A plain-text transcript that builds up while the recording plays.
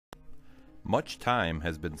Much time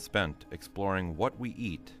has been spent exploring what we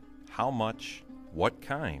eat, how much, what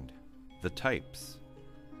kind, the types.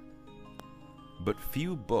 But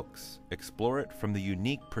few books explore it from the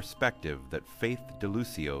unique perspective that Faith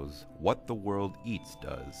DeLucio's What the World Eats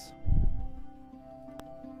does.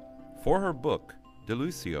 For her book,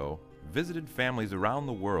 DeLucio visited families around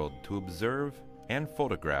the world to observe and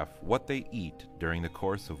photograph what they eat during the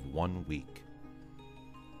course of 1 week.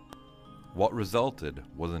 What resulted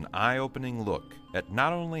was an eye-opening look at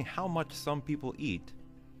not only how much some people eat,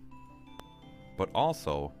 but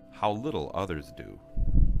also how little others do.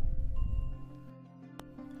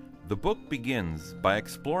 The book begins by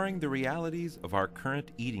exploring the realities of our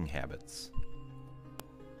current eating habits.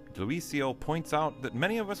 DeLucio points out that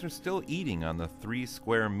many of us are still eating on the 3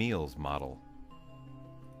 square meals model.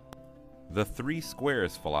 The 3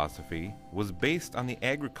 squares philosophy was based on the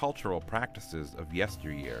agricultural practices of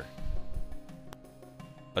yesteryear,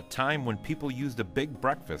 a time when people used a big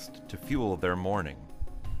breakfast to fuel their morning,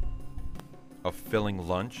 a filling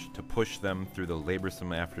lunch to push them through the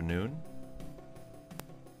laborsome afternoon,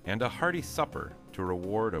 and a hearty supper to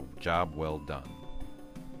reward a job well done.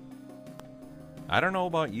 I don't know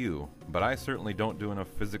about you, but I certainly don't do enough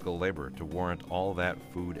physical labor to warrant all that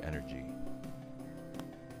food energy.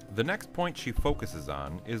 The next point she focuses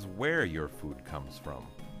on is where your food comes from.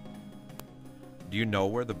 Do you know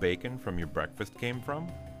where the bacon from your breakfast came from?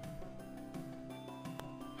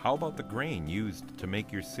 How about the grain used to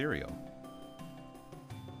make your cereal?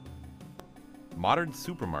 Modern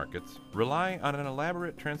supermarkets rely on an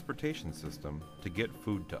elaborate transportation system to get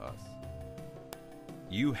food to us.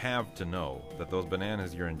 You have to know that those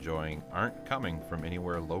bananas you're enjoying aren't coming from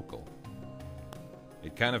anywhere local.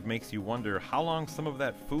 It kind of makes you wonder how long some of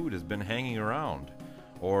that food has been hanging around,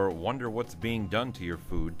 or wonder what's being done to your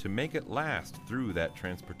food to make it last through that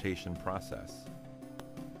transportation process.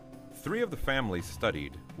 3 of the families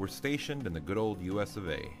studied were stationed in the good old US of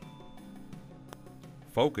A.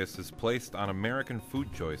 Focus is placed on American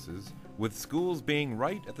food choices, with schools being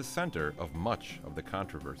right at the center of much of the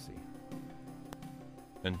controversy.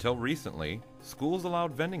 Until recently, schools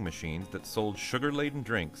allowed vending machines that sold sugar-laden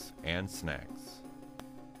drinks and snacks.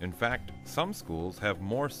 In fact, some schools have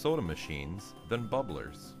more soda machines than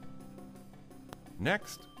bubblers.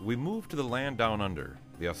 Next, we move to the land down under,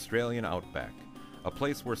 the Australian outback, a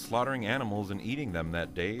place where slaughtering animals and eating them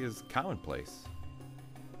that day is commonplace.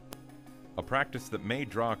 A practice that may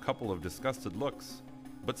draw a couple of disgusted looks,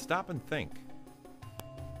 but stop and think.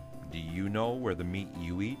 Do you know where the meat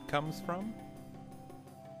you eat comes from?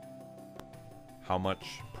 How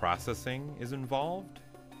much processing is involved?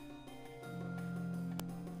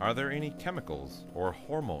 Are there any chemicals or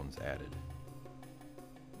hormones added?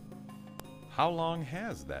 How long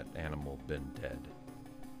has that animal been dead?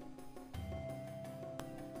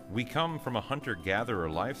 We come from a hunter-gatherer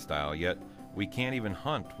lifestyle, yet we can't even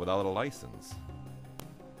hunt without a license.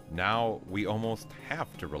 Now we almost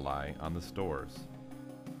have to rely on the stores.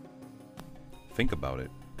 Think about it.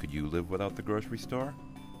 Could you live without the grocery store?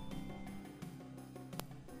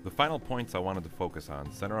 The final points I wanted to focus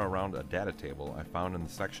on center around a data table I found in the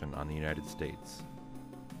section on the United States.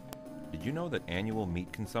 Did you know that annual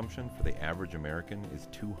meat consumption for the average American is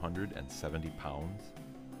 270 pounds?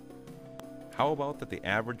 How about that the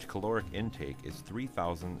average caloric intake is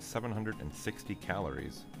 3,760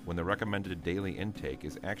 calories when the recommended daily intake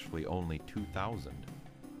is actually only 2,000?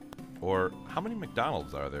 Or how many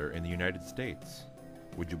McDonald's are there in the United States?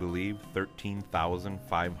 Would you believe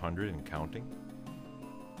 13,500 and counting?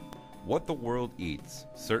 What the World Eats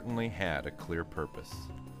certainly had a clear purpose.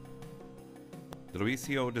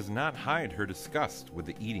 DeLucio does not hide her disgust with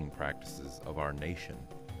the eating practices of our nation.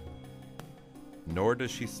 Nor does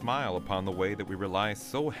she smile upon the way that we rely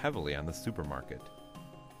so heavily on the supermarket.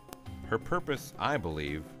 Her purpose, I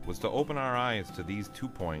believe, was to open our eyes to these 2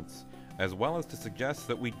 points, as well as to suggest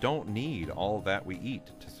that we don't need all that we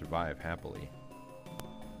eat to survive happily.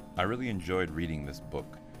 I really enjoyed reading this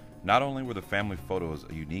book. Not only were the family photos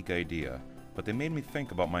a unique idea, but they made me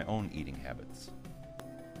think about my own eating habits.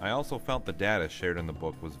 I also felt the data shared in the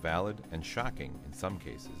book was valid and shocking in some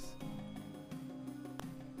cases.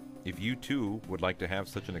 If you too would like to have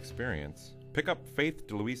such an experience, pick up Faith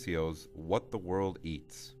DeLucio's What the World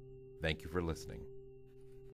Eats. Thank you for listening.